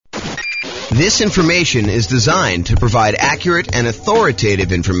This information is designed to provide accurate and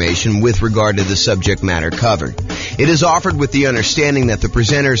authoritative information with regard to the subject matter covered. It is offered with the understanding that the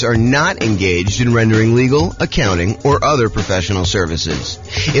presenters are not engaged in rendering legal, accounting, or other professional services.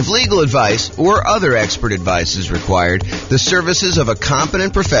 If legal advice or other expert advice is required, the services of a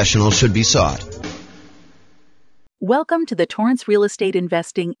competent professional should be sought. Welcome to the Torrance Real Estate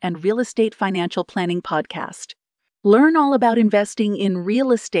Investing and Real Estate Financial Planning Podcast. Learn all about investing in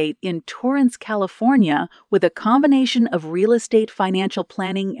real estate in Torrance, California, with a combination of real estate financial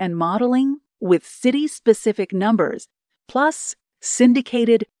planning and modeling with city-specific numbers, plus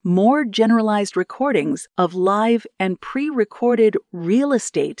syndicated, more generalized recordings of live and pre-recorded real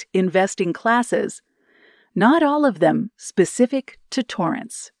estate investing classes, not all of them specific to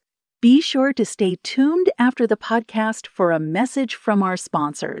Torrance. Be sure to stay tuned after the podcast for a message from our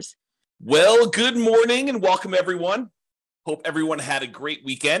sponsors. Well, good morning and welcome, everyone. Hope everyone had a great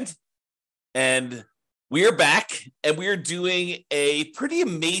weekend. And we are back and we are doing a pretty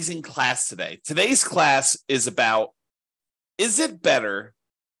amazing class today. Today's class is about, is it better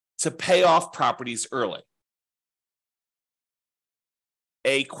to pay off properties early?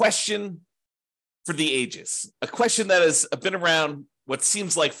 A question for the ages, a question that has been around what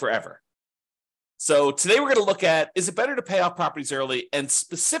seems like forever. So today we're going to look at, is it better to pay off properties early? And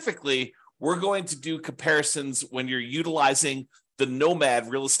specifically, we're going to do comparisons when you're utilizing the Nomad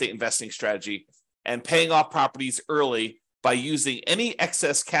real estate investing strategy and paying off properties early by using any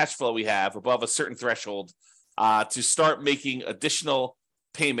excess cash flow we have above a certain threshold to start making additional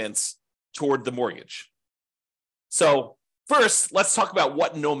payments toward the mortgage. So first, let's talk about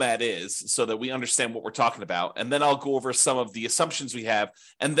what Nomad is so that we understand what we're talking about. And then I'll go over some of the assumptions we have.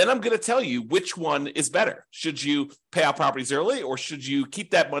 And then I'm going to tell you which one is better. Should you pay out properties early or should you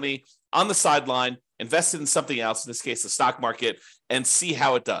keep that money on the sideline, invest it in something else, in this case, the stock market, and see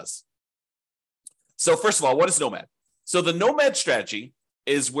how it does? So first of all, what is Nomad? So the Nomad strategy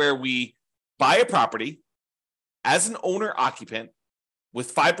is where we buy a property as an owner occupant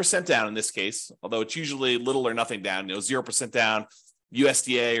with 5% down in this case, although it's usually little or nothing down, 0% down,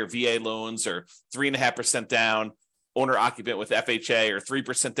 USDA or VA loans, or 3.5% down, owner occupant with FHA, or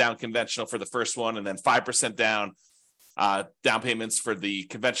 3% down conventional for the first one, and then 5% down down payments for the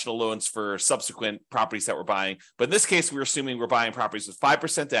conventional loans for subsequent properties that we're buying. But in this case, we're assuming we're buying properties with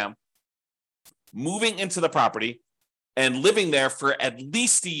 5% down, moving into the property and living there for at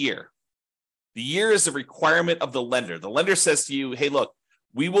least a year. The year is a requirement of the lender. The lender says to you, hey, look,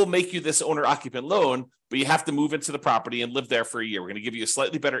 we will make you this owner-occupant loan, but you have to move into the property and live there for a year. We're going to give you a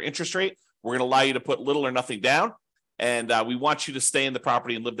slightly better interest rate. We're going to allow you to put little or nothing down, and we want you to stay in the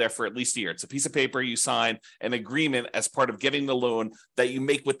property and live there for at least a year. It's a piece of paper. You sign an agreement as part of getting the loan that you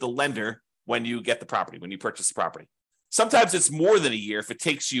make with the lender when you get the property, when you purchase the property. Sometimes it's more than a year if it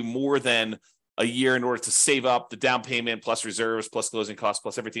takes you more than a year in order to save up the down payment plus reserves plus closing costs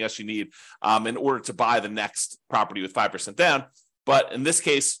plus everything else you need in order to buy the next property with 5% down. But in this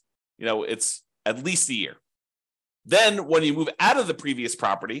case, it's at least a year. Then when you move out of the previous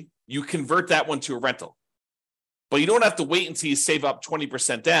property, you convert that one to a rental. But you don't have to wait until you save up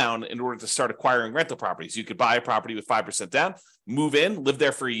 20% down in order to start acquiring rental properties. You could buy a property with 5% down, move in, live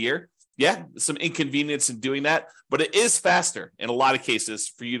there for a year. Yeah, some inconvenience in doing that, but it is faster in a lot of cases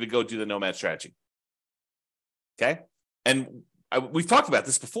for you to go do the Nomad strategy. Okay? And we've talked about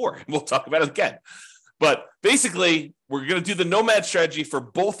this before, and we'll talk about it again. But basically, we're going to do the Nomad strategy for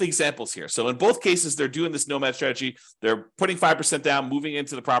both examples here. So in both cases, they're doing this Nomad strategy. They're putting 5% down, moving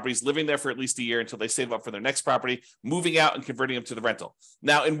into the properties, living there for at least a year until they save up for their next property, moving out and converting them to the rental.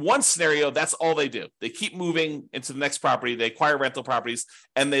 Now, in one scenario, that's all they do. They keep moving into the next property. They acquire rental properties,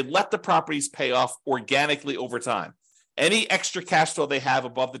 and they let the properties pay off organically over time. Any extra cash flow they have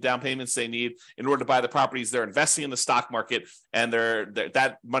above the down payments they need in order to buy the properties, they're investing in the stock market, and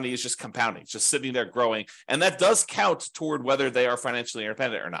that money is just compounding, just sitting there growing. And that does count toward whether they are financially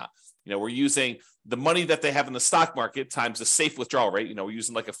independent or not. We're using the money that they have in the stock market times the safe withdrawal rate. We're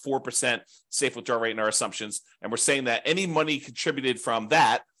using like a 4% safe withdrawal rate in our assumptions. And we're saying that any money contributed from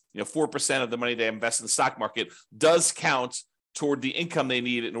that, 4% of the money they invest in the stock market does count toward the income they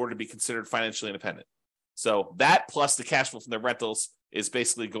need in order to be considered financially independent. So that plus the cash flow from their rentals is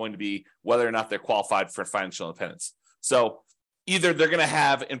basically going to be whether or not they're qualified for financial independence. So either they're going to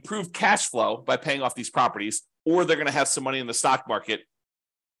have improved cash flow by paying off these properties, or they're going to have some money in the stock market,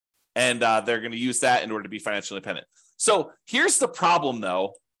 and they're going to use that in order to be financially independent. So here's the problem,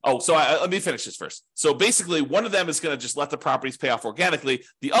 though. Let me finish this first. So basically, one of them is going to just let the properties pay off organically.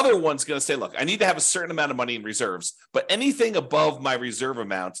 The other one's going to say, look, I need to have a certain amount of money in reserves, but anything above my reserve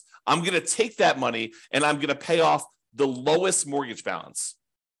amount, I'm going to take that money and I'm going to pay off the lowest mortgage balance.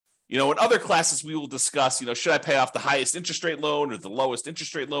 In other classes, we will discuss, should I pay off the highest interest rate loan or the lowest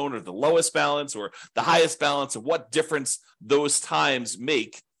interest rate loan or the lowest balance or the highest balance, and what difference those times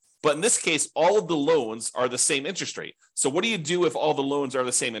make. But in this case, all of the loans are the same interest rate. So what do you do if all the loans are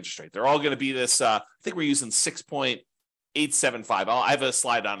the same interest rate? They're all going to be this, I think we're using 6.875. I have a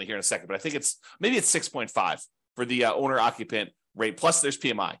slide on it here in a second, but I think maybe it's 6.5 for the owner-occupant rate, plus there's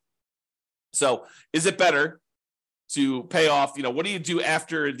PMI. So is it better to pay off, what do you do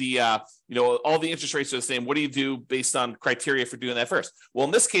after the, all the interest rates are the same? What do you do based on criteria for doing that first? Well,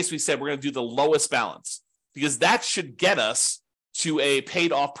 in this case, we said we're going to do the lowest balance because that should get us to a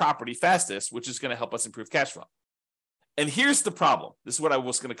paid off property fastest, which is going to help us improve cash flow. And here's the problem. This is what I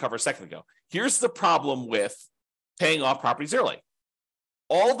was going to cover a second ago. Here's the problem with paying off properties early.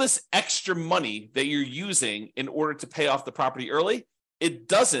 All this extra money that you're using in order to pay off the property early, it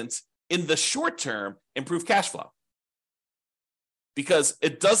doesn't, in the short term, improve cash flow because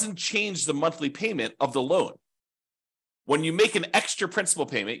it doesn't change the monthly payment of the loan. When you make an extra principal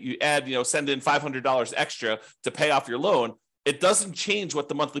payment, you add, send in $500 extra to pay off your loan, it doesn't change what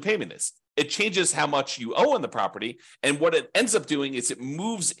the monthly payment is. It changes how much you owe on the property. And what it ends up doing is it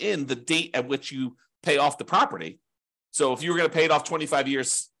moves in the date at which you pay off the property. So if you were going to pay it off 25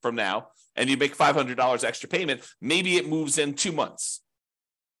 years from now and you make $500 extra payment, maybe it moves in 2 months.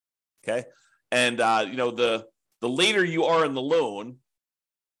 Okay. And, the later you are in the loan,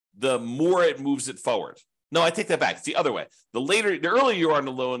 the more it moves it forward. No, I take that back. It's the other way. The earlier you are in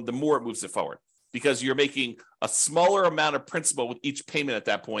the loan, the more it moves it forward because you're making a smaller amount of principal with each payment at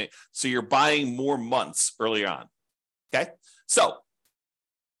that point. So you're buying more months early on. Okay. So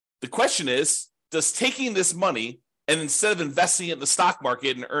the question is, does taking this money and instead of investing it in the stock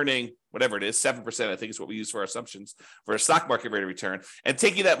market and earning whatever it is, 7%, I think is what we use for our assumptions for a stock market rate of return, and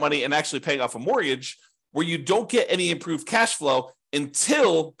taking that money and actually paying off a mortgage where you don't get any improved cash flow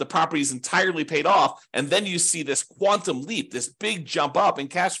until the property is entirely paid off. And then you see this quantum leap, this big jump up in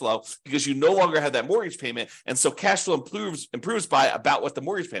cash flow because you no longer have that mortgage payment. And so cash flow improves by about what the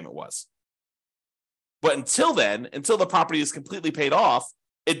mortgage payment was. But until then, until the property is completely paid off,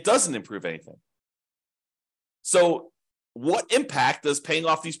 it doesn't improve anything. So what impact does paying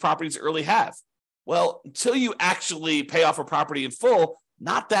off these properties early have? Well, until you actually pay off a property in full,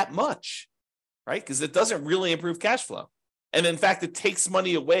 not that much, right? Because it doesn't really improve cash flow. And in fact, it takes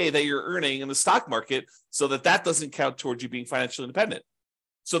money away that you're earning in the stock market so that doesn't count towards you being financially independent.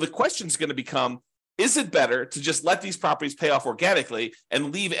 So the question is going to become, is it better to just let these properties pay off organically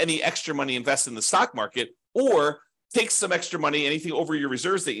and leave any extra money invested in the stock market, or take some extra money, anything over your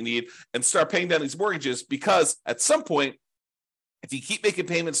reserves that you need, and start paying down these mortgages? Because at some point, if you keep making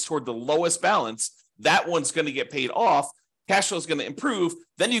payments toward the lowest balance, that one's going to get paid off. Cash flow is going to improve.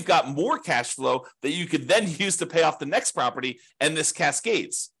 Then you've got more cash flow that you could then use to pay off the next property, and this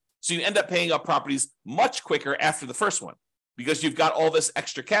cascades. So you end up paying off properties much quicker after the first one because you've got all this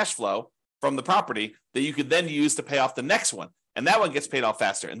extra cash flow from the property that you could then use to pay off the next one. And that one gets paid off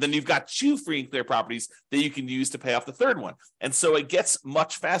faster. And then you've got 2 free and clear properties that you can use to pay off the third one. And so it gets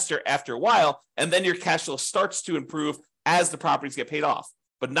much faster after a while. And then your cash flow starts to improve as the properties get paid off,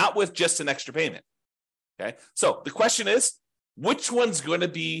 but not with just an extra payment. Okay. So the question is, which one's going to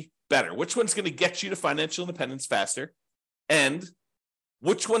be better? Which one's going to get you to financial independence faster? And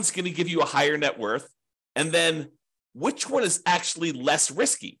which one's going to give you a higher net worth? And then which one is actually less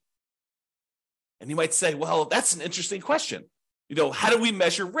risky? And you might say, well, that's an interesting question. How do we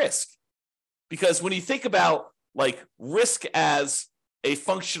measure risk? Because when you think about like risk as a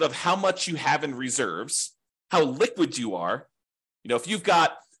function of how much you have in reserves, how liquid you are, if you've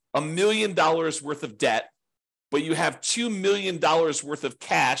got $1 million worth of debt, but you have $2 million worth of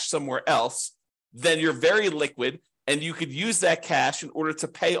cash somewhere else, then you're very liquid and you could use that cash in order to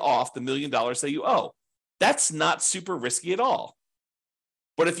pay off the $1 million that you owe. That's not super risky at all.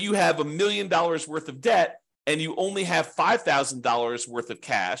 But if you have $1 million worth of debt and you only have $5,000 worth of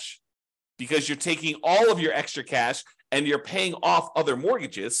cash because you're taking all of your extra cash and you're paying off other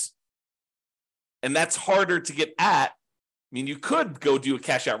mortgages, and that's harder to get at. I mean, you could go do a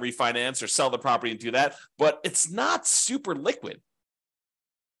cash out refinance or sell the property and do that, but it's not super liquid.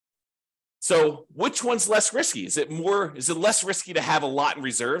 So which one's less risky? Is it less risky to have a lot in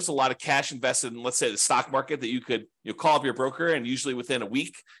reserves, a lot of cash invested in, let's say, the stock market that you could call up your broker and usually within a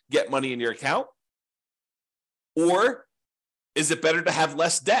week get money in your account? Or is it better to have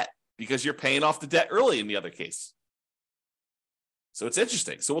less debt because you're paying off the debt early in the other case? So it's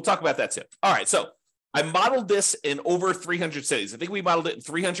interesting. So we'll talk about that too. All right. So I modeled this in over 300 cities. I think we modeled it in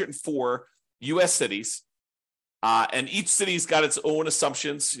 304 U.S. cities. And each city's got its own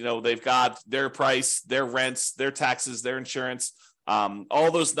assumptions. They've got their price, their rents, their taxes, their insurance,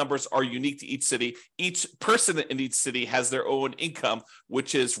 All those numbers are unique to each city. Each person in each city has their own income,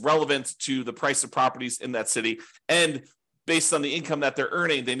 which is relevant to the price of properties in that city. And based on the income that they're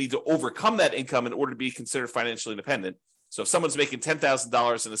earning, they need to overcome that income in order to be considered financially independent. So if someone's making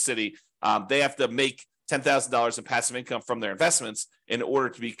 $10,000 in a city, they have to make $10,000 in passive income from their investments in order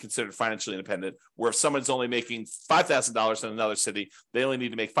to be considered financially independent. Where if someone's only making $5,000 in another city, they only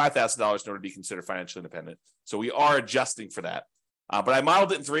need to make $5,000 in order to be considered financially independent. So we are adjusting for that. But I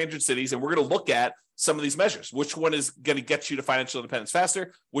modeled it in 300 cities, and we're going to look at some of these measures. Which one is going to get you to financial independence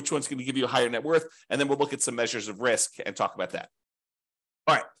faster? Which one's going to give you a higher net worth? And then we'll look at some measures of risk and talk about that.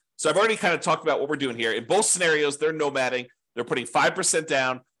 All right. So I've already kind of talked about what we're doing here. In both scenarios, they're nomading. They're putting 5%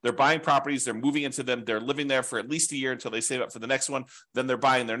 down. They're buying properties. They're moving into them. They're living there for at least a year until they save up for the next one. Then they're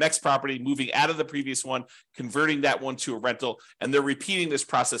buying their next property, moving out of the previous one, converting that one to a rental, and they're repeating this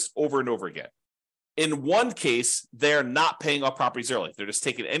process over and over again. In one case, they're not paying off properties early. They're just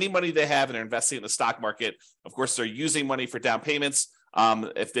taking any money they have and they're investing in the stock market. Of course, they're using money for down payments.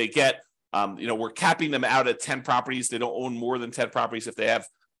 If they get, we're capping them out at 10 properties. They don't own more than 10 properties. If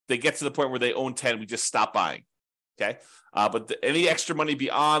they get to the point where they own 10, we just stop buying. Okay. But any extra money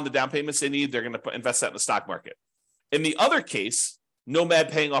beyond the down payments they need, they're going to invest that in the stock market. In the other case,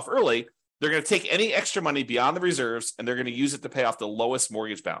 Nomad paying off early, they're going to take any extra money beyond the reserves and they're going to use it to pay off the lowest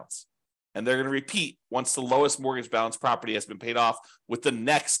mortgage balance. And they're going to repeat once the lowest mortgage balance property has been paid off with the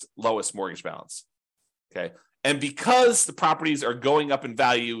next lowest mortgage balance. Okay. And because the properties are going up in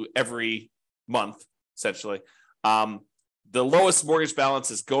value every month, essentially, the lowest mortgage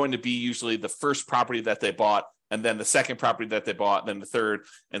balance is going to be usually the first property that they bought, and then the second property that they bought, and then the third.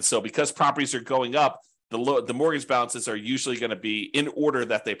 And so because properties are going up, the mortgage balances are usually going to be in order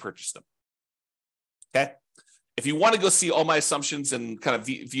that they purchased them. Okay. If you want to go see all my assumptions and kind of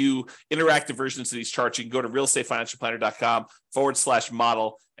view interactive versions of these charts, you can go to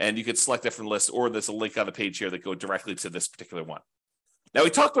realestatefinancialplanner.com/model, and you can select it from the list, or there's a link on the page here that go directly to this particular one. Now, we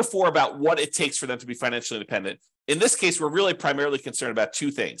talked before about what it takes for them to be financially independent. In this case, we're really primarily concerned about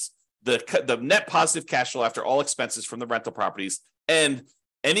two things: the net positive cash flow after all expenses from the rental properties, and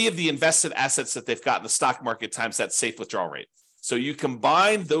any of the invested assets that they've got in the stock market times that safe withdrawal rate. So you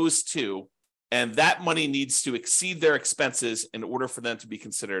combine those two, and that money needs to exceed their expenses in order for them to be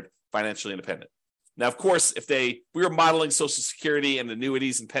considered financially independent. Now, of course, if we were modeling Social Security and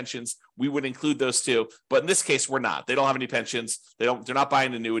annuities and pensions, we would include those too. But in this case, we're not. They don't have any pensions. They're not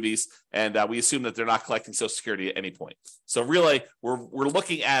buying annuities, and we assume that they're not collecting Social Security at any point. So really, we're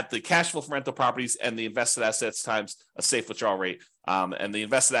looking at the cash flow from rental properties and the invested assets times a safe withdrawal rate. And the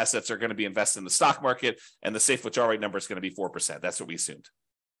invested assets are going to be invested in the stock market, and the safe withdrawal rate number is going to be 4%. That's what we assumed.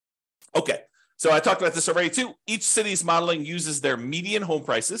 Okay. So I talked about this already too. Each city's modeling uses their median home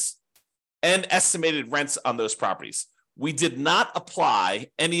prices and estimated rents on those properties. We did not apply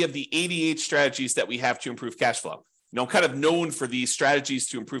any of the 88 strategies that we have to improve cash flow. I'm kind of known for these strategies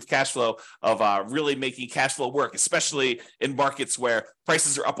to improve cash flow of really making cash flow work, especially in markets where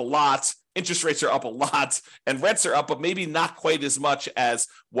prices are up a lot, interest rates are up a lot, and rents are up, but maybe not quite as much as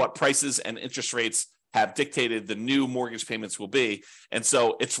what prices and interest rates have dictated the new mortgage payments will be. And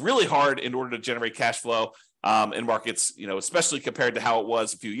so it's really hard in order to generate cash flow in markets, especially compared to how it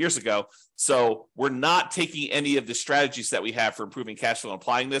was a few years ago. So we're not taking any of the strategies that we have for improving cash flow and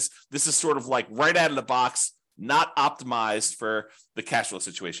applying this. This is sort of like right out of the box, not optimized for the cash flow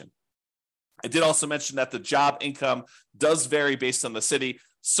situation. I did also mention that the job income does vary based on the city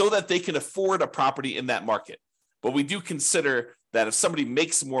so that they can afford a property in that market. But we do consider that if somebody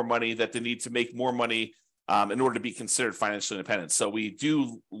makes more money, that they need to make more money in order to be considered financially independent. So we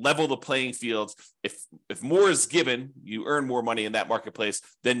do level the playing field. If more is given, you earn more money in that marketplace,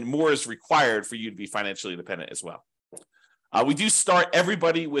 then more is required for you to be financially independent as well. We do start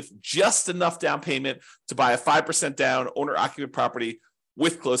everybody with just enough down payment to buy a 5% down owner-occupant property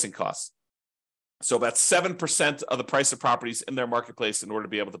with closing costs. So about 7% of the price of properties in their marketplace in order to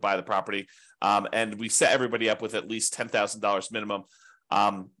be able to buy the property. And we set everybody up with at least $10,000 minimum.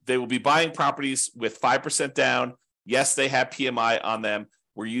 They will be buying properties with 5% down. Yes, they have PMI on them.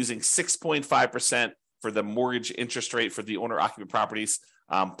 We're using 6.5% for the mortgage interest rate for the owner-occupant properties,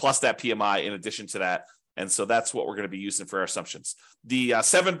 plus that PMI in addition to that. And so that's what we're going to be using for our assumptions. The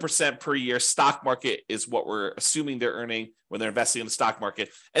 7% per year stock market is what we're assuming they're earning when they're investing in the stock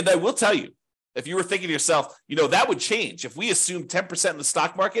market. And I will tell you, if you were thinking to yourself, that would change. If we assumed 10% in the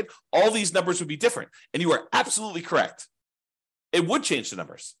stock market, all these numbers would be different. And you are absolutely correct. It would change the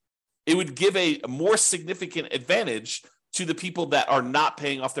numbers. It would give a more significant advantage to the people that are not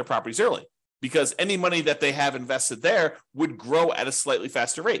paying off their properties early, because any money that they have invested there would grow at a slightly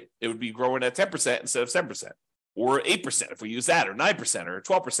faster rate. It would be growing at 10% instead of 7%. or 8% if we use that, or 9% or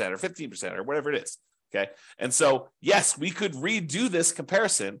 12% or 15% or whatever it is. Okay. And so, yes, we could redo this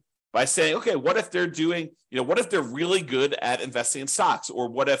comparison by saying, okay, what if they're doing, what if they're really good at investing in stocks? Or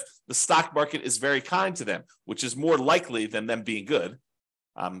what if the stock market is very kind to them, which is more likely than them being good,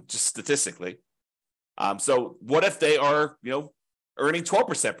 just statistically. So what if they are, earning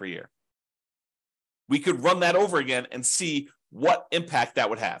 12% per year? We could run that over again and see what impact that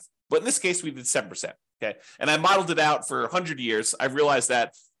would have. But in this case, we did 7%. Okay. And I modeled it out for 100 years. I realized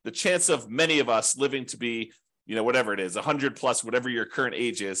that the chance of many of us living to be, whatever it is, 100 plus, whatever your current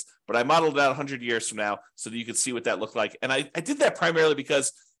age is, but I modeled it out 100 years from now so that you could see what that looked like. And I did that primarily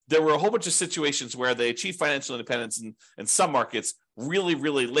because there were a whole bunch of situations where they achieved financial independence in some markets really,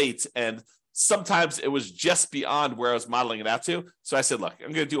 really late. And sometimes it was just beyond where I was modeling it out to. So I said, look,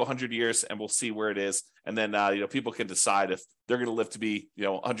 I'm going to do 100 years and we'll see where it is. And then, people can decide if they're going to live to be,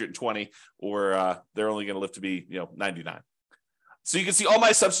 120 or they're only going to live to be, 99. So you can see all my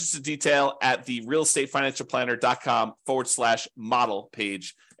assumptions in detail at the realestatefinancialplanner.com/model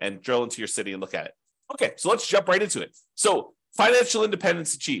page and drill into your city and look at it. Okay, so let's jump right into it. So financial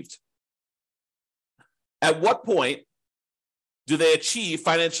independence achieved. At what point do they achieve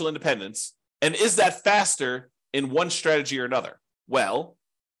financial independence? And is that faster in one strategy or another? Well,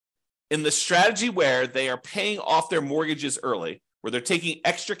 in the strategy where they are paying off their mortgages early, where they're taking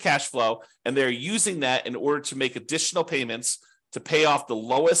extra cash flow and they're using that in order to make additional payments to pay off the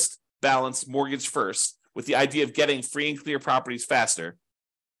lowest balance mortgage first, with the idea of getting free and clear properties faster.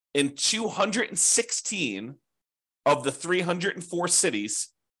 In 216 of the 304 cities,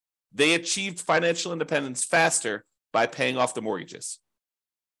 they achieved financial independence faster by paying off the mortgages.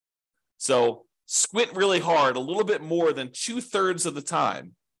 So squint really hard, a little bit more than 2/3 of the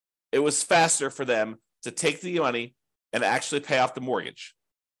time, it was faster for them to take the money and actually pay off the mortgage,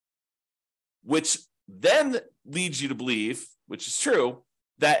 which then leads you to believe, which is true,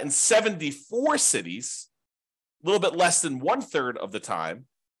 that in 74 cities, a little bit less than 1/3 of the time,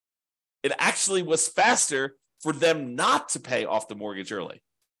 it actually was faster for them not to pay off the mortgage early.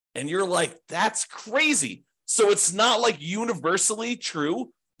 And you're like, that's crazy. So it's not like universally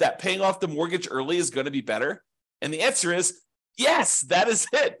true that paying off the mortgage early is going to be better. And the answer is yes, that is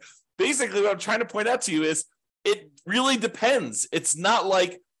it. Basically, what I'm trying to point out to you is it really depends. It's not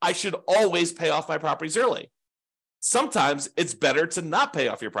like I should always pay off my properties early. Sometimes it's better to not pay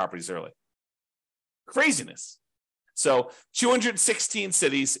off your properties early. Craziness. So 216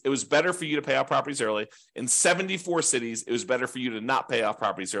 cities, it was better for you to pay off properties early. In 74 cities, it was better for you to not pay off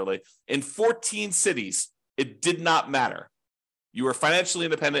properties early. In 14 cities, it did not matter. You were financially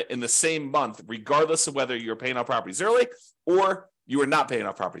independent in the same month, regardless of whether you were paying off properties early or you were not paying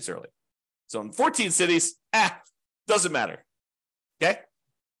off properties early. So in 14 cities, doesn't matter. Okay?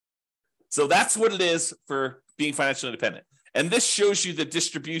 So that's what it is for being financially independent. And this shows you the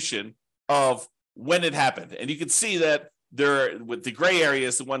distribution of when it happened. And you can see that there, with the gray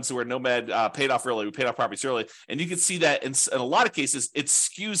areas, the ones where Nomad paid off early, we paid off properties early. And you can see that in a lot of cases, it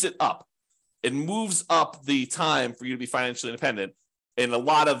skews it up. It moves up the time for you to be financially independent in a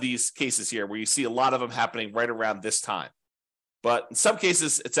lot of these cases here, where you see a lot of them happening right around this time. But in some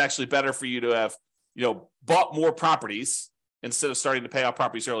cases, it's actually better for you to have, bought more properties instead of starting to pay off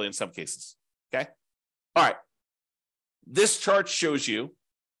properties early in some cases. Okay. All right. This chart shows you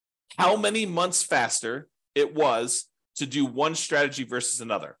how many months faster it was to do one strategy versus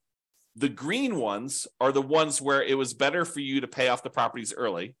another. The green ones are the ones where it was better for you to pay off the properties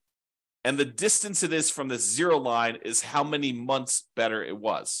early. And the distance it is from the zero line is how many months better it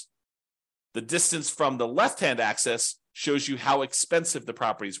was. The distance from the left-hand axis shows you how expensive the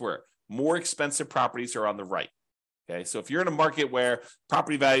properties were. More expensive properties are on the right. Okay, so if you're in a market where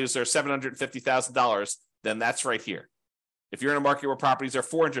property values are $750,000, then that's right here. If you're in a market where properties are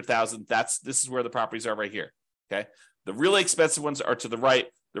 $400,000, this is where the properties are right here. Okay, the really expensive ones are to the right.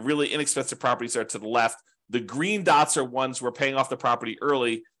 The really inexpensive properties are to the left. The green dots are ones where paying off the property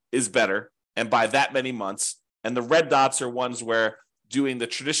early is better, and by that many months. And the red dots are ones where doing the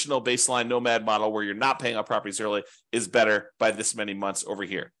traditional baseline Nomad model, where you're not paying off properties early, is better by this many months over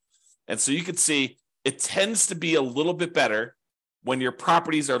here. And so you can see it tends to be a little bit better when your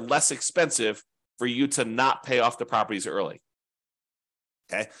properties are less expensive for you to not pay off the properties early.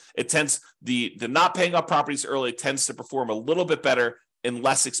 Okay, it tends the not paying off properties early tends to perform a little bit better in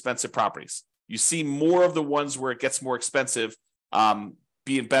less expensive properties. You see more of the ones where it gets more expensive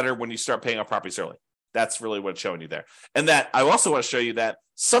being better when you start paying off properties early. That's really what it's showing you there. And that I also want to show you that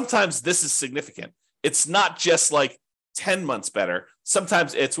sometimes this is significant. It's not just like 10 months better.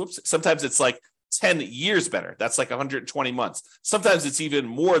 Sometimes it's like 10 years better. That's like 120 months. Sometimes it's even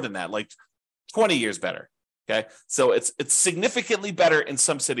more than that, like 20 years better. Okay, so it's significantly better in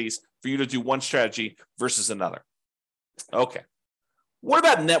some cities for you to do one strategy versus another. Okay. What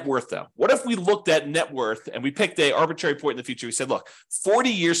about net worth, though? What if we looked at net worth and we picked an arbitrary point in the future? We said, look, 40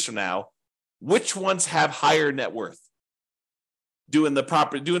 years from now, which ones have higher net worth? Doing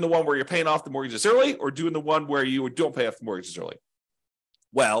the one where you're paying off the mortgages early, or doing the one where you don't pay off the mortgages early?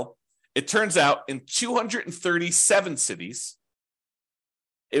 Well, it turns out in 237 cities,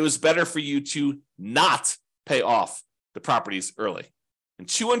 it was better for you to not pay off the properties early. In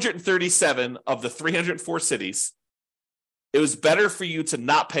 237 of the 304 cities, it was better for you to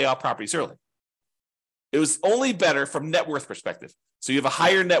not pay off properties early. It was only better from net worth perspective. So you have a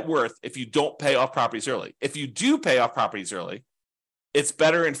higher net worth if you don't pay off properties early. If you do pay off properties early, it's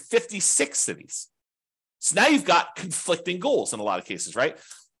better in 56 cities. So now you've got conflicting goals in a lot of cases, right?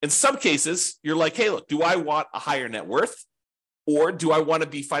 In some cases, you're like, hey, look, do I want a higher net worth, or do I want to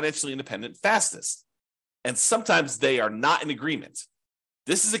be financially independent fastest? And sometimes they are not in agreement.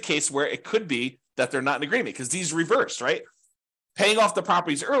 This is a case where it could be that they're not in agreement because these reverse, right? Paying off the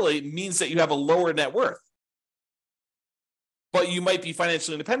properties early means that you have a lower net worth, but you might be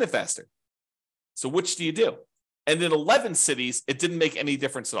financially independent faster. So which do you do? And in 11 cities, it didn't make any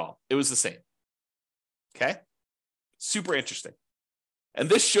difference at all. It was the same. Okay? Super interesting. And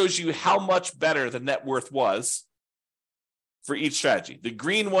this shows you how much better the net worth was for each strategy. The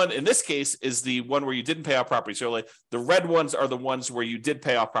green one in this case is the one where you didn't pay off properties early. The red ones are the ones where you did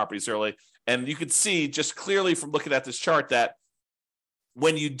pay off properties early. And you can see just clearly from looking at this chart that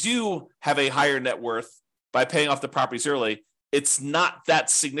when you do have a higher net worth by paying off the properties early, it's not that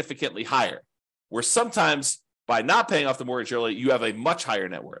significantly higher. Where sometimes by not paying off the mortgage early, you have a much higher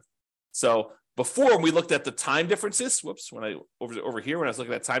net worth. So before, when we looked at the time differences, when I was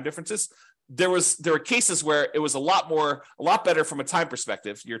looking at time differences, there were cases where it was a lot better from a time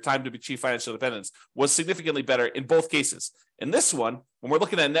perspective. Your time to achieve financial independence was significantly better in both cases. In this one, when we're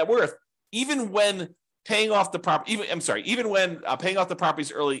looking at net worth, even when paying off the property, even when paying off the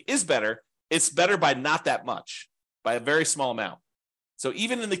properties early is better, it's better by not that much, by a very small amount. So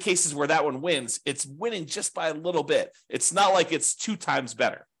even in the cases where that one wins, it's winning just by a little bit. It's not like it's 2 times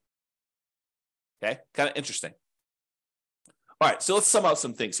better. Okay, kind of interesting. All right, so let's sum up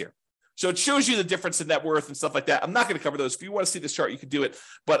some things here. So it shows you the difference in net worth and stuff like that. I'm not going to cover those. If you want to see this chart, you can do it.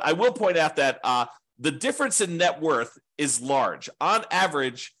 But I will point out that the difference in net worth is large. On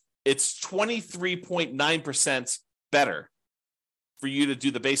average, it's 23.9% better for you to do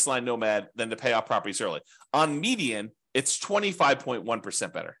the baseline Nomad than to pay off properties early. On median, it's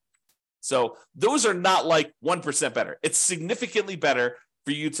 25.1% better. So those are not like 1% better. It's significantly better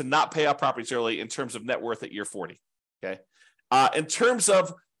for you to not pay off properties early in terms of net worth at year 40. Okay. In terms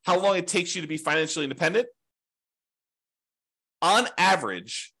of how long it takes you to be financially independent, on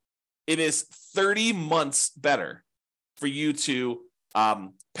average, it is 30 months better for you to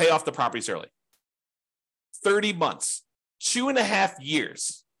pay off the properties early. 30 months, 2.5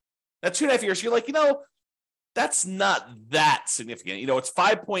 years. Now, 2.5 years, you're like, that's not that significant. It's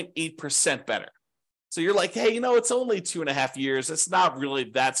 5.8% better. So you're like, hey, it's only 2.5 years. It's not really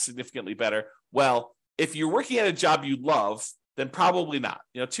that significantly better. Well, if you're working at a job you love, then probably not.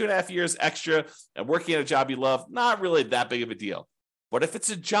 2.5 years extra and working at a job you love, not really that big of a deal. But if it's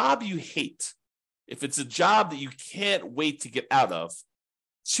a job you hate, if it's a job that you can't wait to get out of,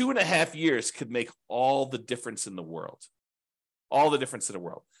 2.5 years could make all the difference in the world. All the difference in the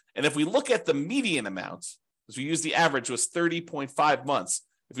world. And if we look at the median amount, as we use the average was 30.5 months.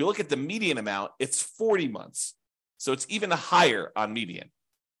 If you look at the median amount, it's 40 months. So it's even higher on median.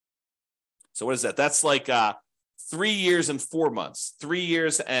 So what is that? That's like 3 years and 4 months, 3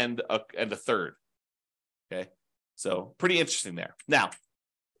 years and a third. Okay. So pretty interesting there. Now,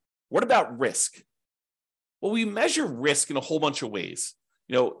 what about risk? Well, we measure risk in a whole bunch of ways.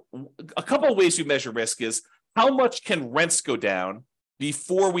 A couple of ways we measure risk is how much can rents go down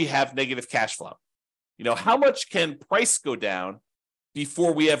before we have negative cash flow? How much can price go down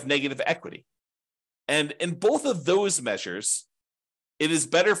before we have negative equity? And in both of those measures, it is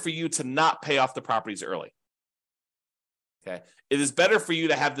better for you to not pay off the properties early. Okay. It is better for you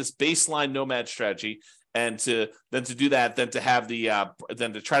to have this baseline Nomad strategy and to do that than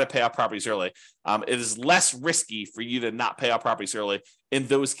to try to pay off properties early. It is less risky for you to not pay off properties early in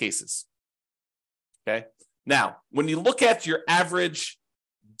those cases. Okay. Now, when you look at your average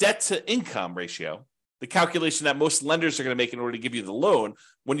debt to income ratio, the calculation that most lenders are going to make in order to give you the loan,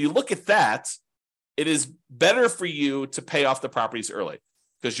 when you look at that, it is better for you to pay off the properties early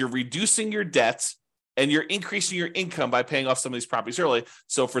because you're reducing your debt and you're increasing your income by paying off some of these properties early.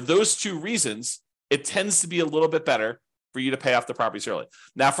 So for those two reasons, it tends to be a little bit better for you to pay off the properties early.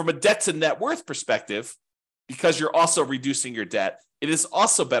 Now, from a debt to net worth perspective, because you're also reducing your debt, it is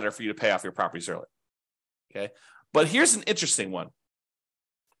also better for you to pay off your properties early. Okay. But here's an interesting one.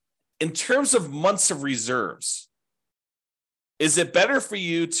 In terms of months of reserves, is it better for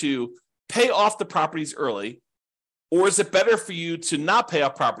you to pay off the properties early, or is it better for you to not pay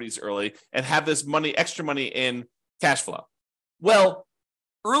off properties early and have this money, extra money in cash flow? Well,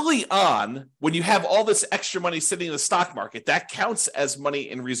 early on, when you have all this extra money sitting in the stock market, that counts as money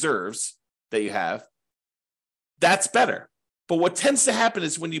in reserves that you have. That's better. But what tends to happen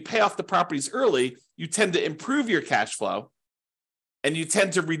is when you pay off the properties early, you tend to improve your cash flow and you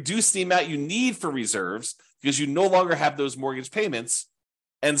tend to reduce the amount you need for reserves because you no longer have those mortgage payments.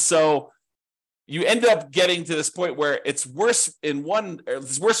 And so you end up getting to this point where it's worse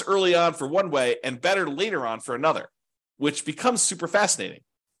it's worse early on for one way and better later on for another, which becomes super fascinating.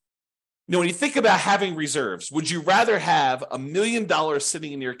 You know, when you think about having reserves, would you rather have $1 million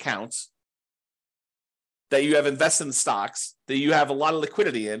sitting in your accounts that you have invested in stocks, that you have a lot of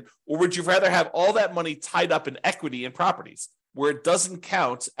liquidity in, or would you rather have all that money tied up in equity and properties where it doesn't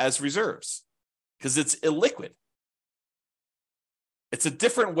count as reserves because it's illiquid? It's a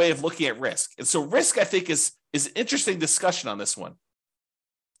different way of looking at risk. And so risk, I think, is interesting discussion on this one.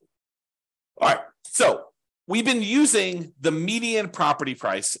 All right, so we've been using the median property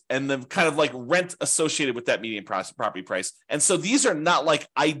price and the kind of like rent associated with that median property price. And so these are not like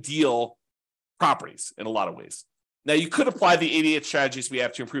ideal properties in a lot of ways. Now, you could apply the 88 strategies we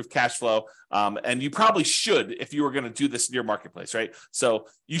have to improve cash flow, and you probably should if you were going to do this in your marketplace, right? So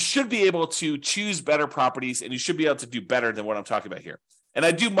you should be able to choose better properties, and you should be able to do better than what I'm talking about here. And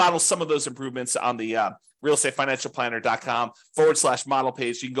I do model some of those improvements on the realestatefinancialplanner.com/model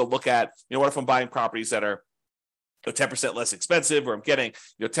page. You can go look at, what if I'm buying properties that are 10% less expensive, or I'm getting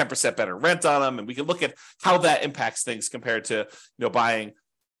 10% better rent on them, and we can look at how that impacts things compared to buying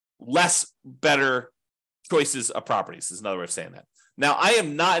less better choices of properties is another way of saying that. Now, I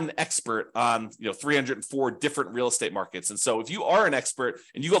am not an expert on 304 different real estate markets. And so if you are an expert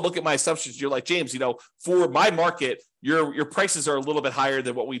and you go look at my assumptions, you're like, James, for my market, your prices are a little bit higher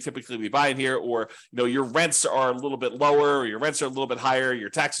than what we typically be buying here, or your rents are a little bit lower, or your rents are a little bit higher, your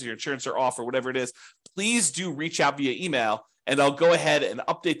taxes, your insurance are off, or whatever it is. Please do reach out via email, and I'll go ahead and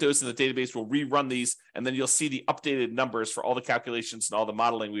update those in the database. We'll rerun these, and then you'll see the updated numbers for all the calculations and all the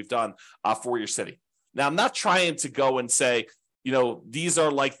modeling we've done for your city. Now, I'm not trying to go and say, these are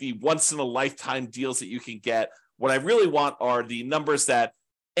like the once in a lifetime deals that you can get. What I really want are the numbers that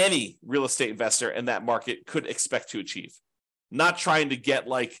any real estate investor in that market could expect to achieve. Not trying to get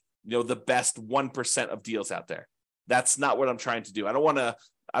the best 1% of deals out there. That's not what I'm trying to do. I don't want to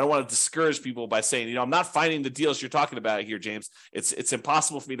discourage people by saying, I'm not finding the deals you're talking about here, James. It's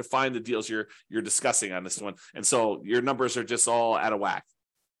impossible for me to find the deals you're discussing on this one. And so your numbers are just all out of whack.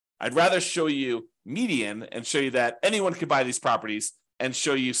 I'd rather show you median and show you that anyone could buy these properties, and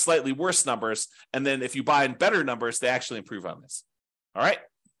show you slightly worse numbers. And then if you buy in better numbers, they actually improve on this. All right.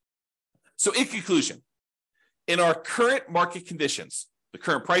 So in conclusion, in our current market conditions, the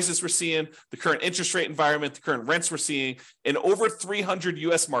current prices we're seeing, the current interest rate environment, the current rents we're seeing in over 300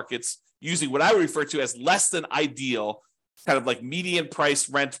 US markets, using what I would refer to as less than ideal, kind of like median price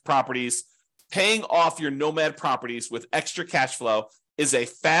rent properties, paying off your Nomad properties with extra cash flow is a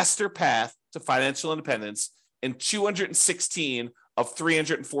faster path to financial independence in 216 of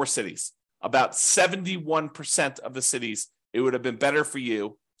 304 cities. About 71% of the cities, it would have been better for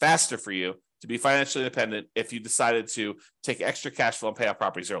you, faster for you, to be financially independent if you decided to take extra cash flow and pay off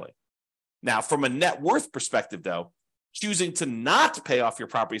properties early. Now, from a net worth perspective, though, choosing to not pay off your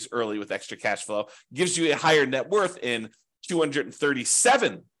properties early with extra cash flow gives you a higher net worth in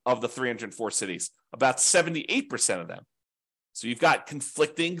 237 of the 304 cities, about 78% of them. So you've got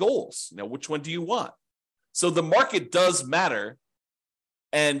conflicting goals. Now, which one do you want? So the market does matter,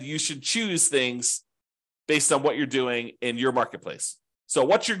 and you should choose things based on what you're doing in your marketplace. So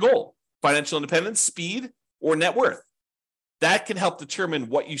what's your goal? Financial independence, speed, or net worth? That can help determine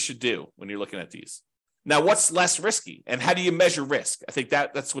what you should do when you're looking at these. Now, what's less risky, and how do you measure risk? I think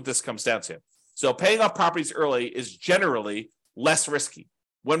that's what this comes down to. So paying off properties early is generally less risky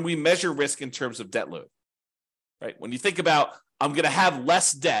when we measure risk in terms of debt load. Right? When you think about, I'm going to have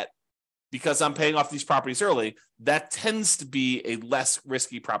less debt because I'm paying off these properties early, that tends to be a less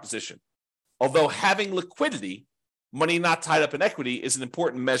risky proposition. Although having liquidity, money not tied up in equity, is an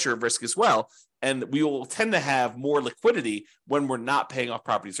important measure of risk as well. And we will tend to have more liquidity when we're not paying off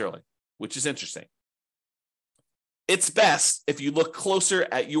properties early, which is interesting. It's best if you look closer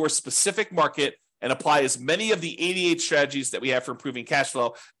at your specific market and apply as many of the 88 strategies that we have for improving cash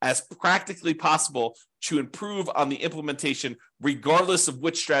flow as practically possible to improve on the implementation, regardless of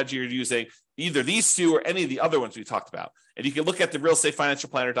which strategy you're using, either these two or any of the other ones we talked about. And you can look at the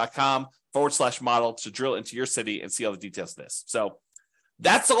realestateFinancialPlanner.com/model to drill into your city and see all the details of this. So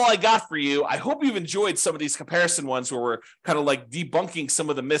that's all I got for you. I hope you've enjoyed some of these comparison ones where we're kind of like debunking some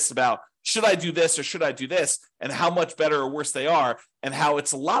of the myths about should I do this or should I do this, and how much better or worse they are, and how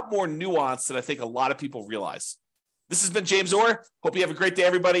it's a lot more nuanced than I think a lot of people realize. This has been James Orr. Hope you have a great day,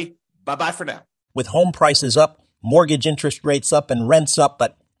 everybody. Bye-bye for now. With home prices up, mortgage interest rates up, and rents up,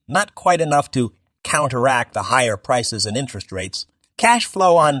 but not quite enough to counteract the higher prices and interest rates, cash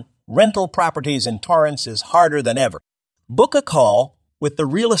flow on rental properties in Torrance is harder than ever. Book a call with the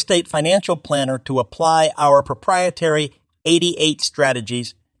Real Estate Financial Planner to apply our proprietary 88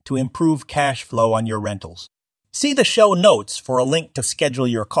 strategies to improve cash flow on your rentals. See the show notes for a link to schedule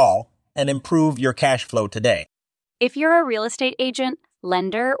your call and improve your cash flow today. If you're a real estate agent,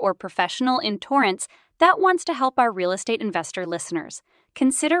 lender, or professional in Torrance that wants to help our real estate investor listeners,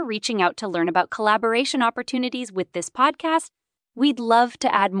 consider reaching out to learn about collaboration opportunities with this podcast. We'd love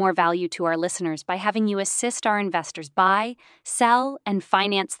to add more value to our listeners by having you assist our investors buy, sell, and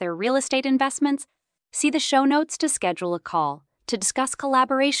finance their real estate investments. See the show notes to schedule a call to discuss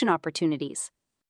collaboration opportunities.